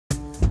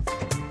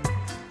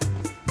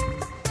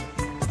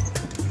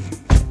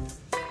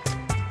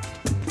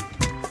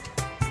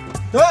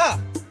Ah!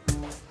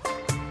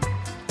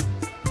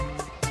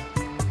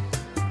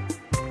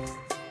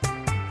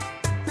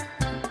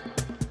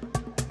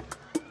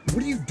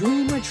 What are you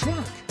doing in my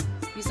truck?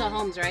 You saw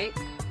Holmes, right?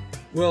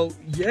 Well,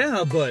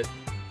 yeah, but...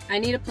 I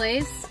need a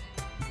place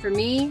for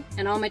me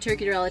and all my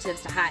turkey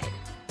relatives to hide.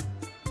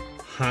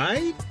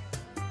 Hide?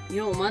 You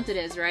know what month it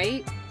is,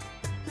 right?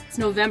 It's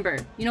November.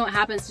 You know what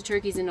happens to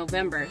turkeys in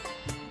November?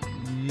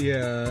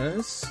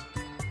 Yes,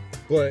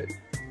 but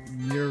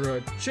you're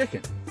a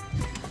chicken.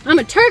 I'm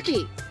a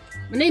turkey!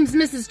 My name's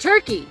Mrs.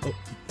 Turkey.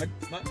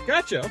 Oh,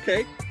 gotcha,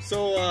 okay.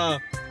 So,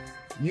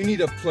 you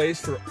need a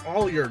place for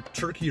all your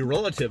turkey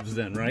relatives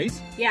then, right?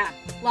 Yeah,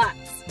 lots.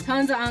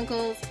 Tons of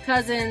uncles,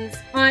 cousins,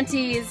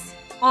 aunties,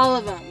 all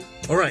of them.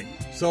 All right,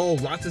 so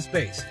lots of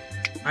space.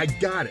 I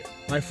got it.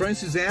 My friend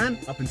Suzanne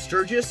up in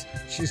Sturgis,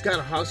 she's got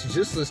a house she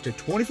just listed,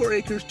 24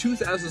 acres,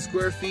 2,000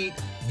 square feet,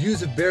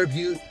 views of Bear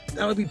Butte.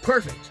 That would be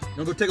perfect. You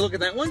wanna go take a look at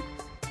that one?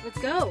 Let's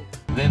go.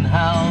 Then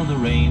how the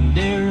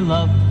reindeer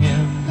loved him,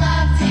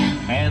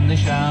 and they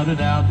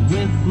shouted out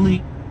with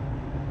glee.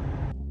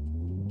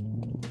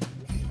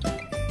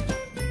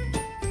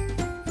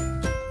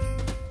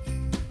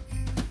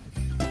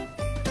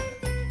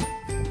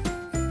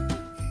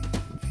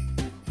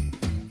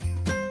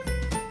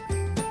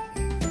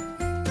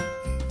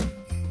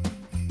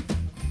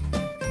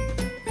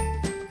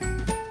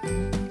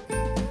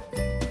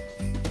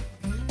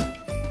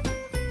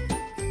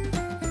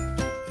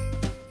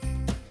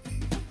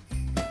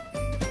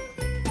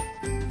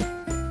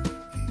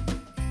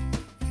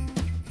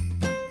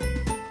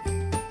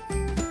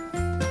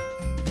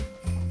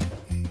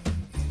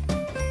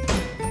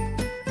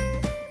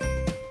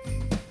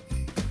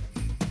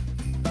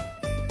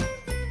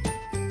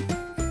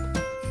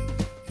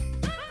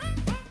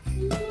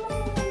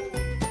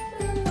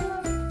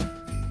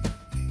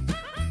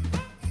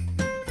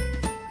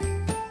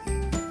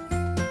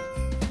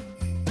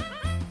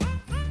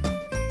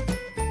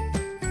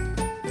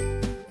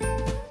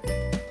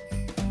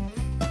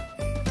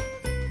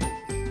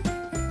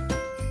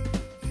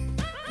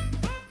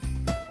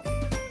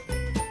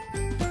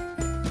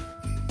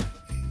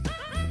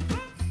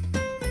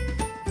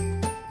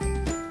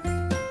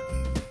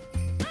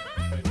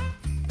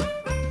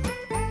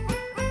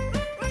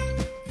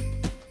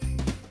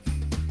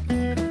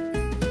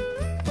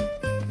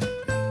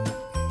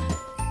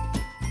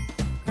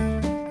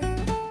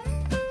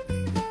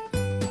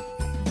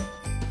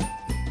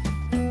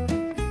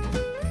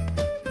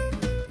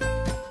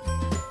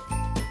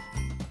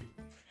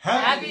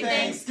 Happy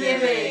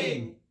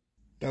Thanksgiving!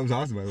 That was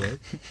awesome, by the way.